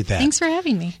 Appreciate that. Thanks for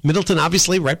having me. Middleton,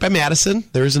 obviously, right by Madison.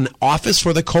 There is an office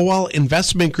for the Kowal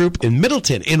Investment Group in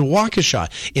Middleton, in Waukesha,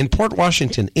 in Port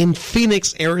Washington, in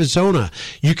Phoenix, Arizona.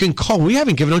 You can call. We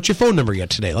haven't given out your phone number yet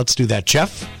today. Let's do that,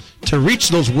 Jeff. To reach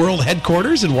those world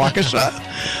headquarters in Waukesha.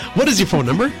 What is your phone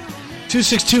number?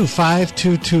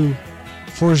 262-522-4040,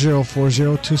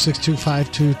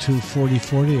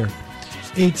 262-522-4040, or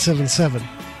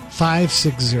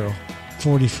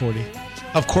 877-560-4040.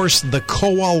 Of course,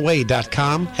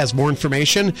 thekowalway.com has more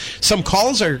information. Some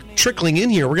calls are trickling in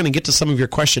here. We're going to get to some of your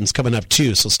questions coming up,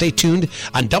 too. So stay tuned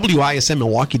on WISN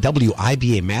Milwaukee,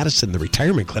 WIBA Madison. The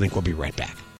Retirement Clinic will be right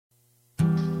back.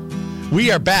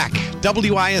 We are back.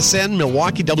 WISN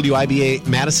Milwaukee, WIBA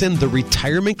Madison. The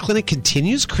Retirement Clinic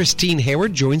continues. Christine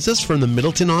Hayward joins us from the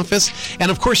Middleton office.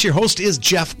 And, of course, your host is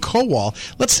Jeff Kowal.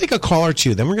 Let's take a call or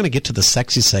two. Then we're going to get to the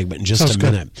sexy segment in just a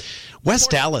minute.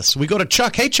 West Dallas. We go to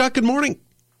Chuck. Hey, Chuck, good morning.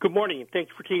 Good morning, and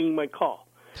thanks for taking my call.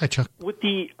 Hi, Chuck. With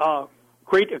the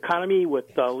great economy with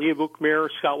Leah Vukmir,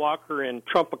 Scott Walker, and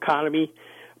Trump economy,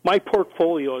 my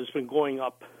portfolio has been going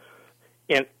up,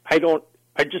 and I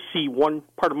just see one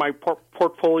part of my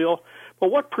portfolio. But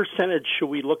what percentage should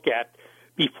we look at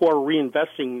before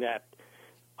reinvesting that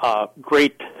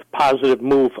great positive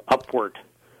move upward?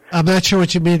 I'm not sure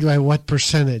what you mean by what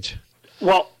percentage.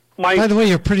 Well, by the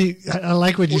way, I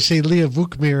like when you say Leah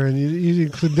Vukmir, and you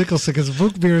include Nicholson, because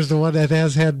Vukmir is the one that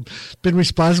has been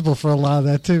responsible for a lot of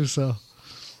that too. So,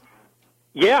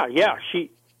 yeah,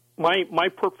 my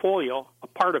portfolio, a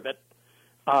part of it,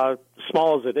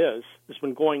 small as it is, has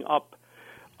been going up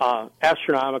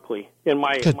astronomically in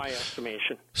my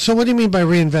estimation. So, what do you mean by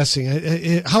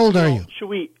reinvesting? How old are you? Should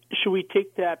we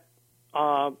take that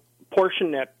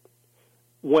portion that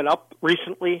went up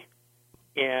recently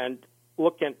and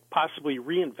look at possibly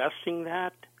reinvesting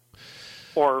that,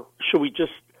 or should we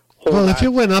just hold on? If it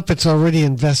went up, it's already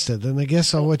invested. And I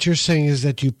guess what you're saying is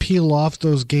that you peel off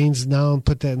those gains now and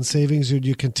put that in savings, or do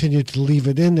you continue to leave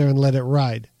it in there and let it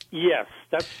ride? Yes,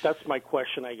 that's my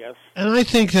question, I guess. And I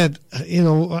think that,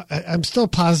 I'm still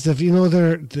positive.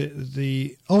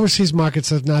 The overseas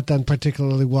markets have not done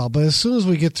particularly well. But as soon as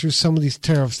we get through some of these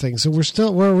tariff things, and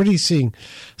we're already seeing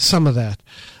some of that,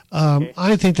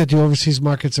 I think that the overseas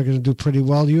markets are going to do pretty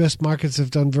well. The U.S. markets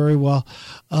have done very well.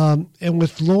 And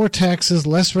with lower taxes,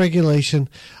 less regulation,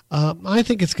 I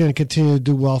think it's going to continue to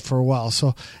do well for a while.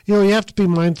 So, you have to be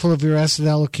mindful of your asset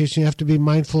allocation. You have to be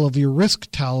mindful of your risk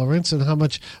tolerance and how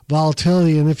much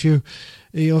volatility. And if you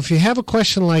have a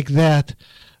question like that,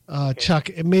 Chuck,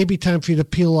 it may be time for you to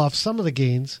peel off some of the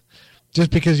gains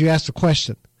just because you asked a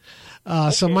question.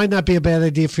 So it might not be a bad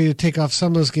idea for you to take off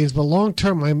some of those gains, but long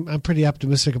term, I'm pretty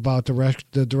optimistic about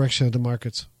the direction of the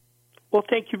markets. Well,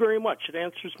 thank you very much. It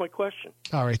answers my question.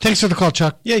 All right. Thanks for the call,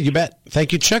 Chuck. Yeah, you bet.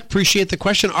 Thank you, Chuck. Appreciate the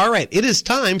question. All right. It is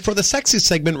time for the sexy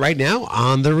segment right now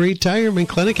on the Retirement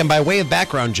Clinic. And by way of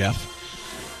background, Jeff,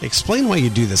 explain why you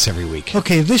do this every week.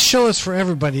 Okay, this show is for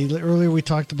everybody. Earlier we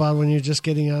talked about when you're just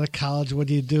getting out of college, what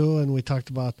do you do? And we talked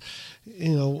about,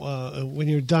 when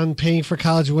you're done paying for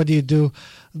college, what do you do?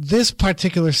 This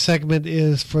particular segment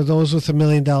is for those with $1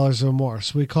 million or more.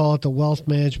 So we call it the Wealth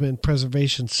Management and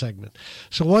Preservation segment.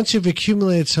 So once you've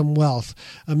accumulated some wealth,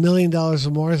 $1 million or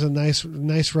more is a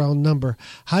nice round number.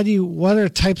 What are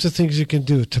types of things you can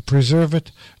do to preserve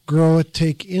it, grow it,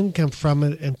 take income from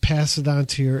it, and pass it on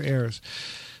to your heirs?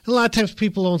 A lot of times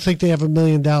people don't think they have $1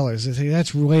 million. They think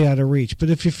that's way out of reach. But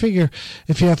if you figure,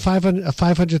 if you have a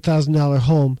 $500,000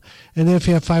 home, and then if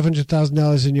you have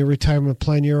 $500,000 in your retirement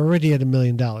plan, you're already at $1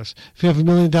 million. If you have $1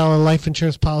 million life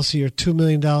insurance policy, you're $2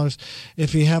 million.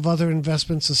 If you have other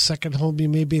investments, a second home, you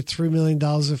may be at $3 million.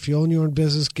 If you own your own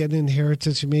business, get an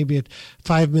inheritance, you may be at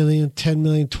 $5 million, $10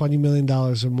 million, $20 million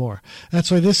or more. That's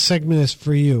why this segment is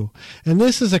for you. And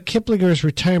this is a Kiplinger's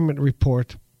retirement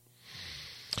report.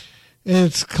 And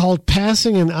it's called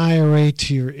Passing an IRA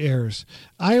to Your Heirs.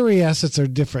 IRA assets are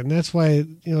different. And that's why,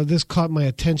 this caught my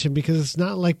attention, because it's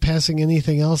not like passing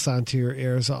anything else on to your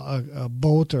heirs, a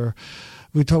boat, or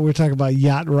we're talking about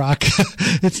Yacht Rock.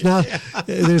 It's not.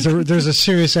 There's a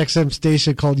Sirius XM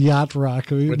station called Yacht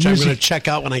Rock, which I'm going to check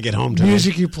out when I get home.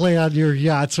 Music you play on your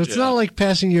yacht, so it's not like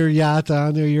passing your yacht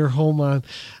on or your home on.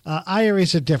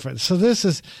 IRAs are different. So this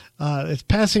is it's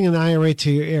passing an IRA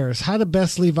to your heirs. How to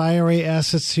best leave IRA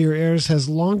assets to your heirs has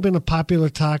long been a popular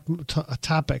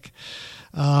topic.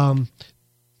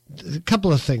 A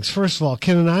couple of things. First of all,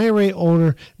 can an IRA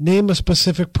owner name a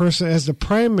specific person as the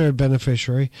primary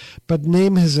beneficiary, but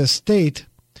name his estate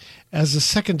as the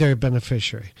secondary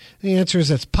beneficiary? The answer is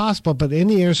that's possible, but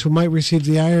any heirs who might receive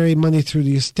the IRA money through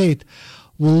the estate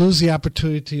will lose the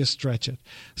opportunity to stretch it.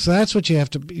 So that's what you have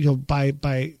to,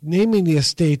 by naming the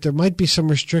estate, there might be some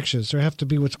restrictions. There have to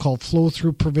be what's called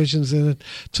flow-through provisions in it.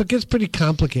 So it gets pretty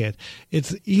complicated. It's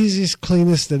the easiest,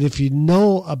 cleanest that if you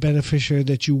know a beneficiary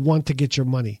that you want to get your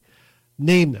money,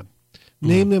 name them.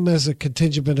 Name them as a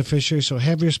contingent beneficiary. So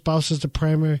have your spouse as the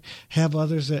primary, have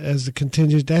others as the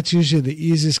contingent. That's usually the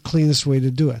easiest, cleanest way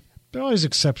to do it. There are always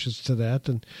exceptions to that,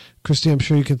 and Christy, I'm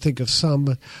sure you can think of some.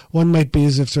 But one might be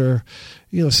as if they're,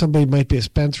 somebody might be a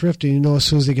spendthrift, and as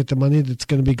soon as they get the money, it's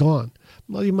going to be gone.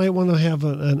 Well, you might want to have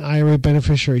an IRA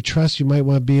beneficiary trust. You might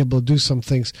want to be able to do some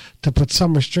things to put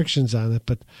some restrictions on it,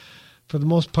 but for the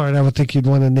most part, I would think you'd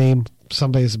want to name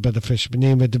somebody as a beneficiary,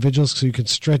 name individuals so you can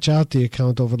stretch out the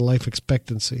account over the life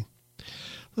expectancy.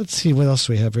 Let's see what else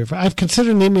we have here. I've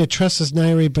considered naming a trust as an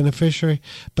IRA beneficiary,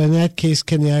 but in that case,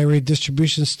 can the IRA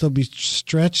distribution still be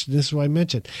stretched? This is what I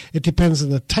mentioned. It depends on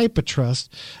the type of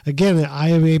trust. Again, an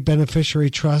IRA beneficiary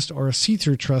trust or a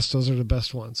see-through trust, those are the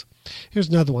best ones. Here's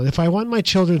another one. If I want my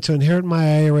children to inherit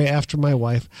my IRA after my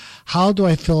wife, how do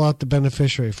I fill out the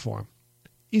beneficiary form?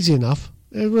 Easy enough.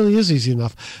 It really is easy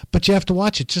enough, but you have to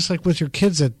watch it, just like with your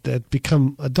kids that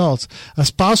become adults. A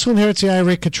spouse who inherits the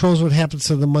IRA controls what happens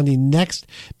to the money next,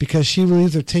 because she will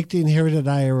either take the inherited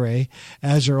IRA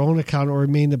as her own account or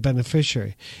remain the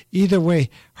beneficiary. Either way,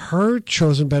 her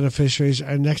chosen beneficiaries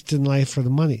are next in line for the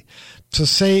money. So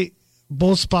say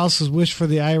both spouses wish for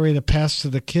the IRA to pass to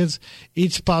the kids.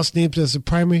 Each spouse names it as the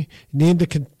primary, name the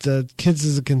kids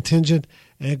as a contingent,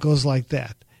 and it goes like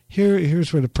that.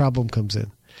 Here's where the problem comes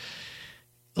in.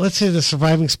 Let's say the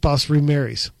surviving spouse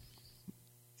remarries,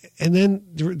 and then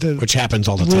which happens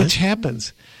all the time. Which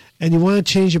happens, and you want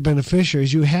to change your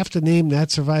beneficiaries, you have to name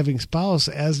that surviving spouse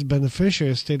as the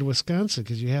beneficiary of the state of Wisconsin,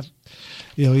 because you have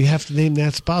to name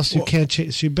that spouse. You can't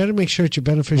change. So you better make sure that your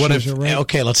beneficiaries are right.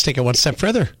 Okay, let's take it one step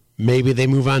further. Maybe they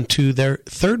move on to their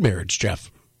third marriage,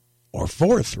 Jeff, or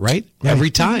fourth, right?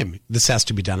 Every time this has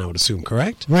to be done, I would assume,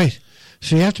 correct? Right.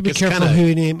 So you have to be careful who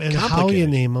you name and how you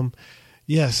name them.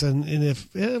 Yes, and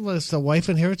if the wife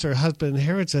inherits or husband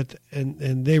inherits it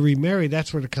and they remarry,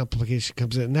 that's where the complication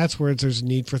comes in. And that's where there's a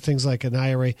need for things like an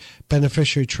IRA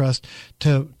beneficiary trust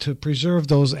to preserve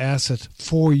those assets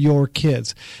for your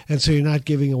kids. And so you're not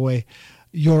giving away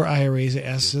your IRA's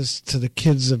assets to the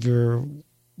kids of your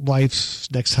wife's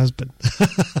next husband.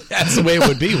 That's the way it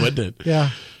would be, wouldn't it? Yeah.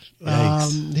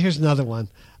 Here's another one.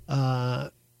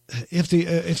 If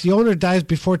the owner dies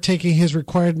before taking his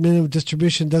required minimum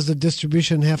distribution, does the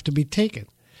distribution have to be taken?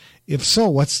 If so,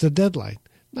 what's the deadline?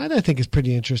 That I think is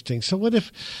pretty interesting. So what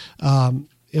if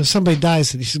somebody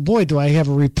dies and he says, "Boy, do I have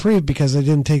a reprieve because they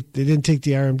didn't take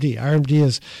the RMD." RMD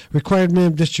is required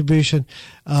minimum distribution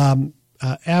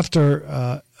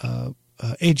after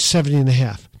age 70 and a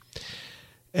half.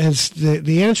 And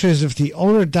the answer is if the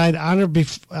owner died on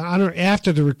or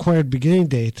after the required beginning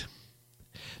date,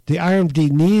 the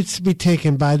RMD needs to be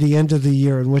taken by the end of the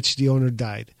year in which the owner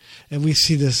died. And we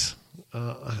see this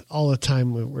all the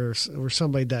time where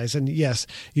somebody dies. And yes,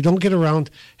 you don't get around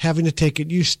having to take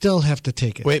it. You still have to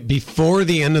take it. Wait, before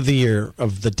the end of the year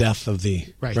of the death of the...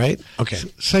 Right? Okay.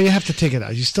 So you have to take it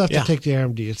out. You still have to take the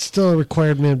RMD. It's still a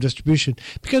required minimum distribution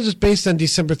because it's based on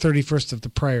December 31st of the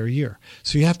prior year.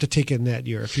 So you have to take it in that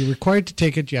year. If you're required to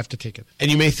take it, you have to take it. And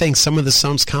you may think some of this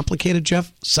sounds complicated,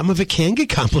 Jeff. Some of it can get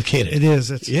complicated. It is.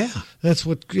 That's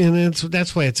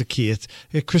why it's a key.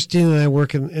 Christine and I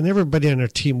work, and everybody on our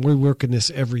team, we work working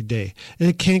this every day. And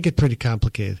it can get pretty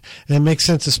complicated. And it makes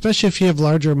sense, especially if you have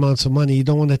larger amounts of money. You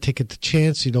don't want to take it to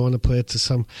chance. You don't want to put it to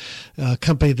some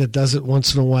company that does it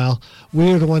once in a while.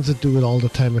 We are the ones that do it all the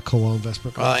time at Kowal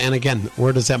Investment Group. And again,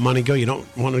 where does that money go? You don't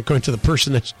want it going to the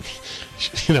person that,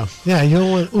 Yeah, you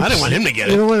don't want oops. I didn't want him to get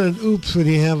it. You don't want an oops when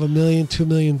you have $1 million, $2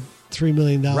 million, $3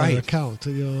 million Right. account.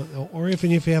 Or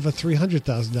even if you have a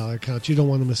 $300,000 account, you don't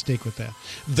want a mistake with that.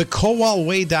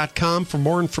 TheKowalWay.com for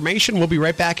more information. We'll be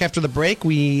right back after the break.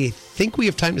 We think we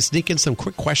have time to sneak in some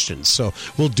quick questions. So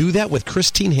we'll do that with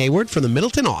Christine Hayward from the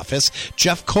Middleton office.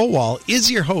 Jeff Kowal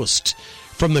is your host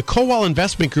from the Kowal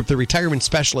Investment Group, the retirement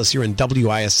specialist here in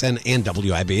WISN and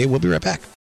WIBA. We'll be right back.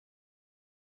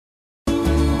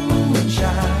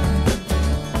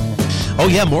 Oh,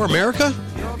 yeah, more America?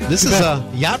 This is a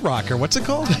Yacht Rocker. What's it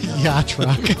called? Yacht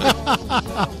Rock.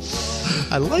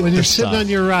 I like When you're this sitting stuff. on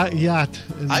your yacht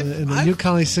in the New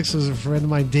Colony 6, was a friend of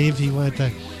mine, Dave. He wanted to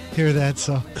hear that.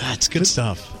 So That's good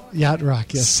stuff. Yacht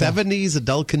Rock, yes. 70s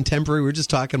adult contemporary. We were just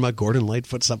talking about Gordon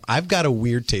Lightfoot stuff. I've got a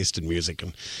weird taste in music,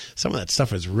 and some of that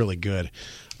stuff is really good.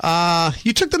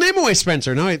 You took the name away,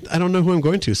 Spencer. No, I don't know who I'm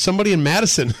going to. Somebody in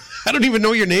Madison. I don't even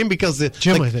know your name because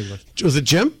Jim, I think. Was it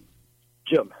Jim?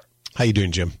 Jim. How you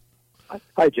doing, Jim?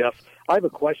 Hi, Jeff. I have a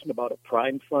question about a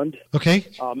prime fund. Okay.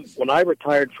 When I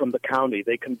retired from the county,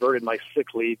 they converted my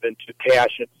sick leave into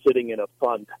cash and sitting in a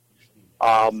fund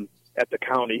at the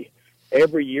county.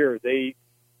 Every year, they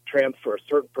transfer a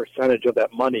certain percentage of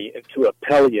that money into a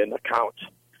Pelion account,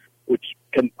 which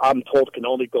I'm told can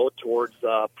only go towards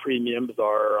premiums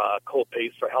or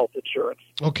co-pays for health insurance.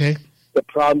 Okay. The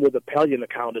problem with the Pelion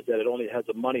account is that it only has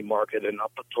a money market, and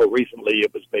up until recently,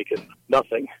 it was making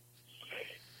nothing.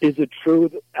 Is it true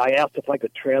that I asked if I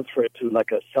could transfer it to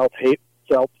like a self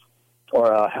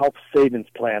or a health savings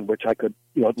plan, which I could,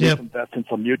 invest in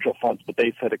some mutual funds, but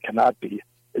they said it cannot be.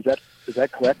 Is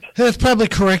that correct? That's probably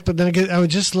correct, but then again, I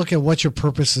would just look at what your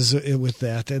purpose is with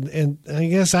that, and I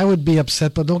guess I would be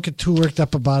upset, but don't get too worked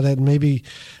up about it. And maybe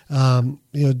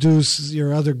do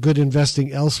your other good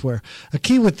investing elsewhere. A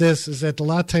key with this is that a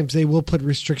lot of times they will put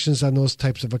restrictions on those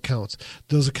types of accounts.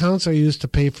 Those accounts are used to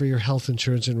pay for your health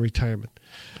insurance and retirement.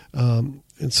 And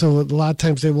so a lot of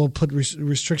times they will put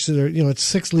restrictions. It's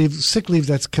sick leave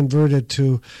that's converted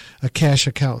to a cash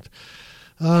account.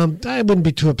 I wouldn't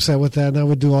be too upset with that, and I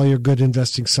would do all your good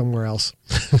investing somewhere else.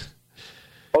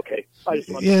 Okay.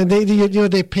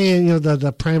 They pay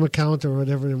the prime account or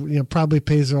whatever. Probably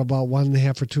pays about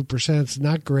 1.5% or 2%. It's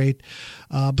not great,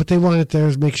 but they want it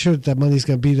there to make sure that money's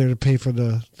going to be there to pay for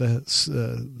the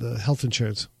health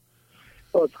insurance.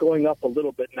 Well, it's going up a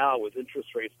little bit now with interest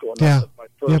rates going up. My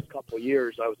first couple of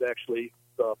years, I was actually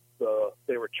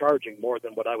they were charging more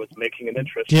than what I was making in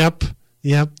interest. Yep.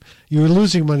 You were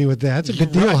losing money with that. That's a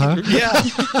good deal, huh? Yeah.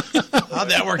 How'd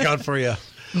that work out for you?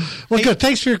 Well, good.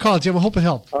 Thanks for your call, Jim. I hope it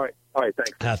helped. All right,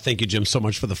 thanks. Thank you, Jim, so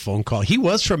much for the phone call. He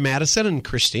was from Madison, and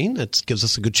Christine, that gives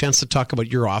us a good chance to talk about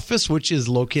your office, which is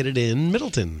located in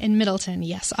Middleton. In Middleton,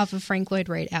 yes, off of Frank Lloyd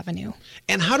Wright Avenue.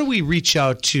 And how do we reach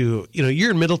out to,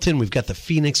 you're in Middleton, we've got the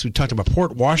Phoenix, we talked about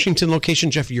Port Washington location.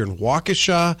 Jeff, you're in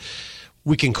Waukesha.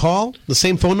 We can call the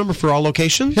same phone number for all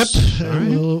locations? Yep. All right.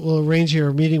 We'll arrange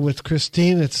your meeting with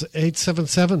Christine. It's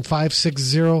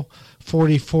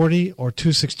 877-560-4040 or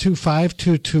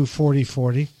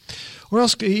 262-522-4040. Or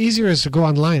else easier is to go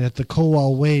online at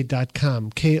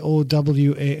thekowalway.com,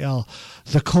 Kowal,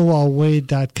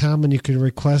 thekowalway.com, and you can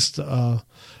request an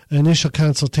initial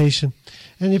consultation.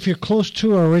 And if you're close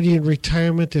to or already in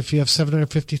retirement, if you have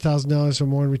 $750,000 or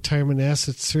more in retirement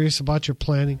assets, serious about your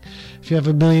planning, if you have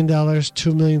 $1 million,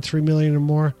 $2 million, $3 million or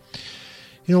more,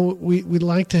 we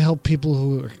like to help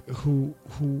people who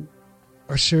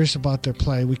are serious about their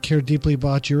plan. We care deeply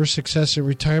about your success in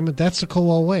retirement. That's the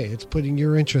Kowal way. It's putting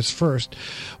your interests first.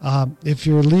 If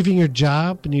you're leaving your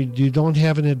job and you don't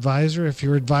have an advisor, if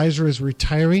your advisor is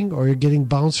retiring or you're getting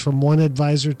bounced from one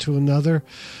advisor to another,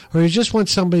 or you just want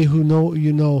somebody who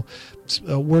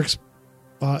works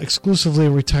exclusively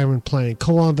in retirement planning,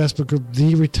 Kowal Investment Group,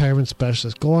 the retirement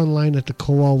specialist. Go online at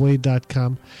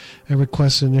thekowalway.com and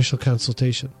request an initial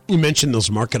consultation. You mentioned those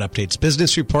market updates.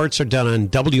 Business reports are done on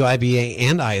WIBA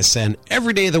and ISN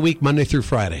every day of the week, Monday through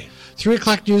Friday. 3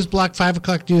 o'clock news block, 5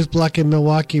 o'clock news block in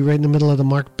Milwaukee, right in the middle of the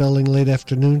Mark Building late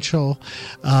afternoon show.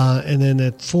 And then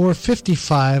at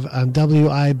 4:55 on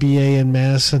WIBA in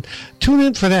Madison. Tune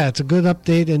in for that. It's a good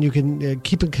update, and you can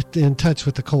keep in touch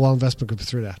with the Kowal Investment Group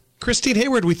through that. Christine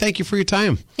Hayward, we thank you for your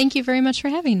time. Thank you very much for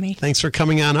having me. Thanks for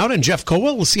coming on out. And Jeff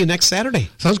Kowal, we'll see you next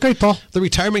Saturday. Sounds great, Paul. The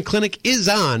Retirement Clinic is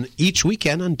on each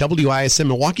weekend on WISN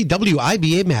Milwaukee,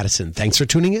 WIBA Madison. Thanks for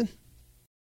tuning in.